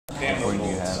point do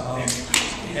you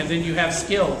have? And then you have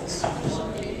skills.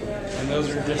 And those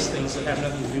are just things that have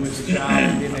nothing to do with the job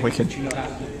and that you know how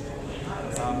to do.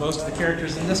 Most of the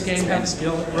characters in this game have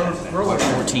skill at roller.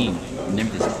 14.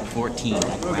 Remember this, 14.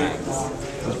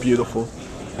 That's beautiful.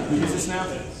 Who is this now?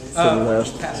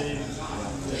 Pass it.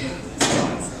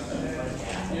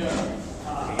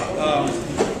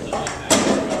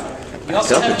 You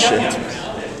also have yum-yums.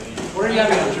 Where are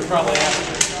yum-yums, you're probably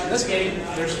asking. In this game,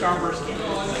 there's Starburst games.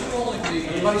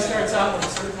 Everybody starts out with a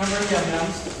certain number of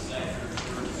yum-yums.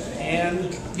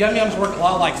 And yum-yums work a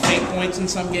lot like fate points in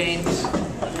some games.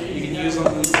 You can use them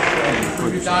to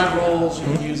improve your die rolls. You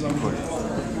can use them for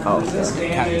resist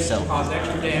damage, cause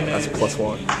extra damage. That's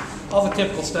 +1. All the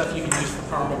typical stuff you can use for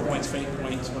karma points, fate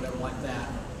points, whatever like that.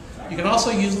 You can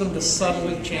also use them to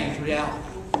subtly change reality.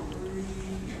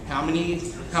 How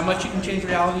much you can change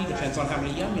reality depends on how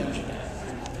many yum-yums you get.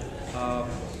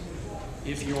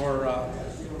 If you're,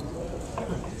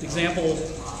 example,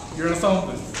 you're in a phone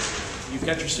booth. You've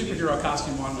got your superhero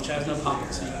costume on, which has no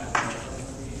pockets.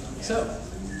 So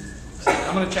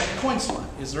I'm going to check the coin slot.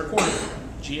 Is there a quarter?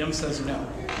 GM says no.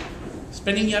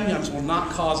 Spending yum-yums will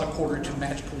not cause a quarter to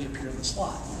magically appear in the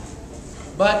slot.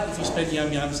 But if you spend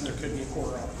yum-yums, there could be a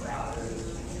quarter on the ground.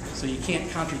 So you can't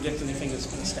contradict anything that's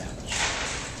been established.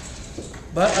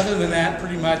 But other than that,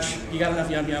 pretty much, you got enough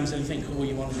yum-yums, anything cool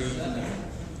you want to do, you can do.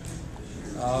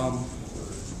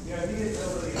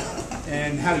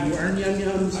 And how do you earn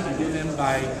yum-yums? You do them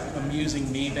by amusing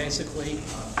me, basically.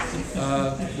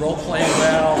 Role play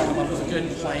well, come up with a good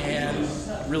plan,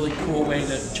 really cool way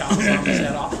to chop zombies'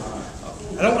 head off.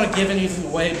 I don't want to give anything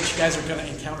away, but you guys are going to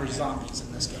encounter zombies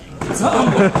in this game.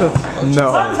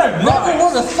 No. Never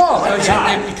would have thought.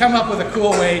 If you come up with a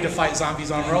cool way to fight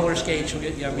zombies on roller skates, you'll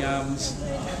get yum-yums.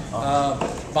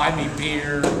 Buy me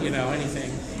beer, you know,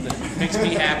 anything that makes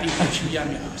me happy, gets you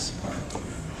yum-yums.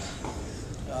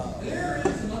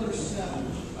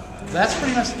 That's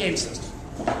pretty much the game system.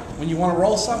 When you want to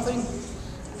roll something,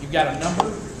 you've got a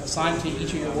number assigned to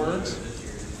each of your words.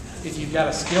 If you've got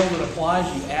a skill that applies,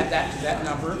 you add that to that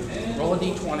number, roll a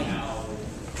d20,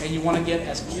 and you want to get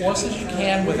as close as you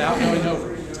can without going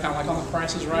over it. It's kind of like on The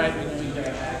Price is Right.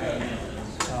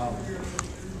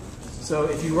 So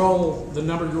if you roll the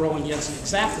number you're rolling against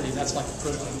exactly, that's like a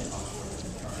critical hit.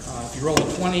 If you roll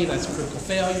a 20, that's a critical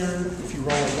failure. If you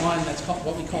roll a 1, that's called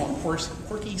what we call a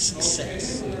quirky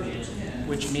success,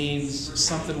 which means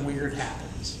something weird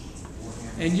happens.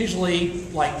 And usually,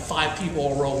 like 5 people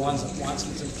will roll ones at once,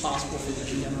 and it's impossible for the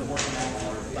GM to work that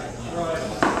out.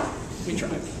 But we try.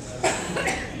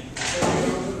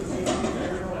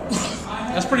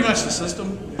 That's pretty much the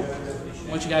system.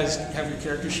 Once you guys have your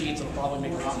character sheets, it'll probably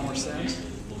make a lot more sense.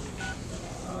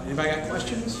 Anybody got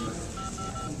questions?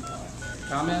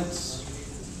 Comments?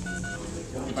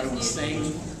 Anybody want to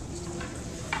sing?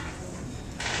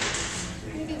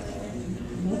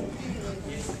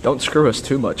 Don't screw us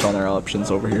too much on our options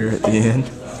over here at the end.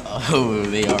 Oh,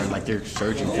 they are like they're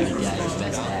searching for the guy's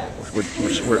best app.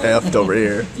 We're effed over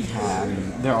here. Yeah, I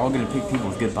mean, they're all gonna pick people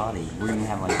with good body. We're gonna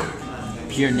have like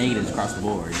pure negatives across the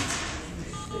board.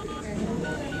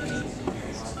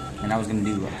 And I was gonna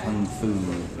do like kung fu,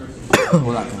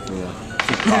 well not kung fu,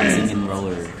 kickboxing and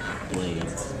roller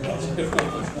blades.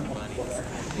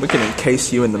 We can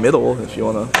encase you in the middle if you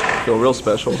want to feel real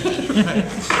special.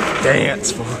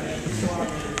 Dance for it.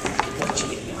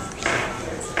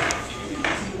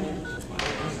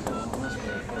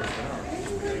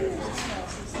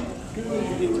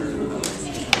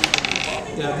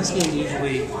 Yeah, this game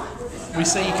usually, we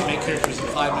say you can make characters in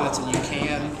 5 minutes, and you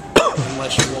can,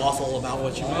 unless you waffle about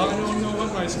what you make. I don't know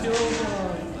what my skills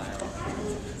are.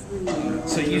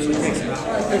 So it usually takes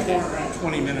about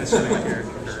 20 minutes to make a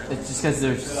character. It's just because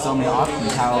there's so many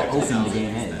options how open the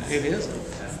game is. It is.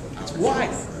 It's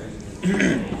wide.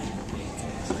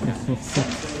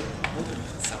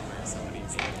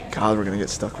 God, we're gonna get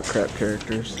stuck with crap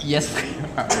characters. Yes.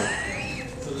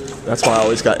 That's why I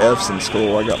always got F's in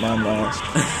school. I got mine last.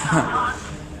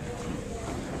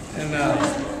 And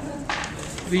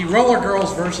the Roller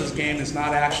Girls versus game is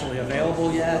not actually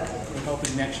available yet. We're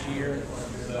hoping next year.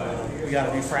 We got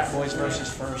to do Frat Boys versus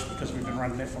first because we've been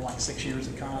running it for like 6 years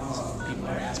at cons and people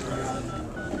are asking about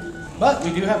it. But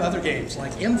we do have other games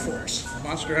like M-Force, a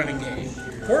monster hunting game,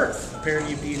 Quirth, a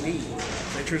parody of D&D,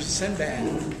 Adventures of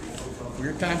Sinbad,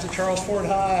 Weird Times at Charles Ford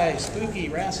High, Spooky,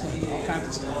 Wrestling, all kinds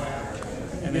of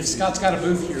stuff. And if Scott's got a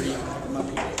booth here, you can pick him up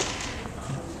here.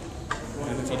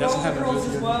 And if he doesn't have a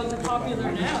booth here, Roller Girls is wildly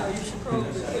popular now. You should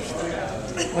probably push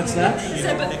that. what's that? I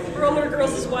said, but Roller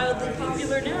Girls is wildly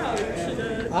popular now. You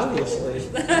should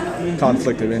Obviously.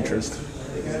 Conflict of interest.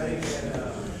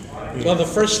 We Well, the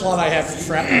first slot I have for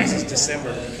frat boys is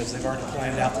December because they've already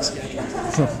planned out the schedule. At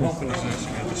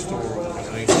the store because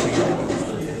I ain't seen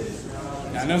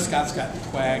it. I know Scott's got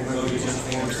Quag, Rose, and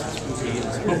Force.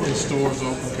 Hope the store's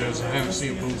open because I haven't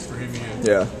seen a booth for him yet.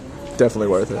 Yeah, definitely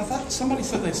worth I it. thought somebody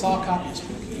said they saw a copy of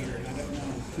Spooky here, and I don't know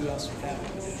who else would have it.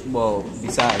 Well,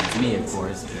 besides me, of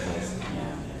course, because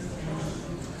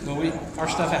Well, our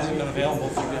stuff hasn't been available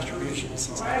for distribution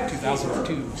since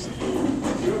 2002. So.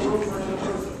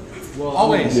 well,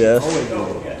 Always. Yes.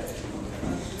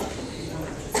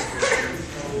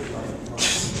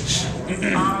 He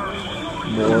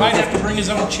might have to bring his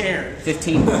own chair.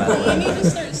 15. By the You way. need to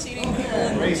start seating people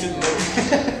in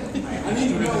the I need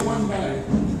to know one man.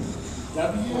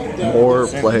 More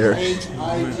players.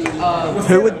 WHIT.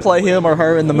 Who would play him or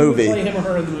her in the Play movie? him or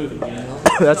her in the movie.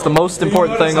 That's the most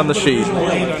important thing on the sheet.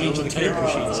 Laid on each of the character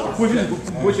sheets.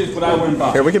 Which is what I went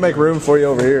by. Here, we can make room for you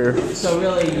over here. So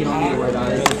really, you don't need to worry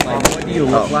about it. It's just like, what do you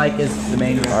look like is the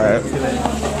main Alright. to it.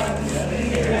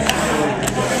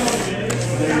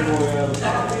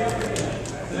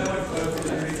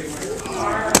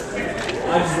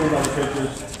 I just went by the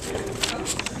pictures.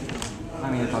 I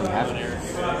mean, that's all you have to do.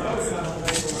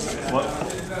 What?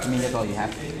 I mean, that's all you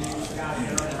have to do.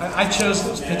 I chose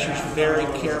those pictures very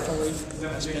carefully.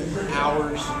 I spent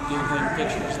hours doing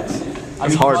pictures.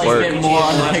 It's hard He work. spent more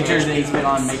on the pictures than he spent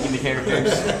on making the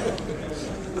characters.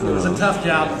 It was a tough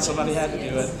job, but somebody had to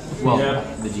do it. Well,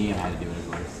 the GM had to do it,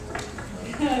 of course.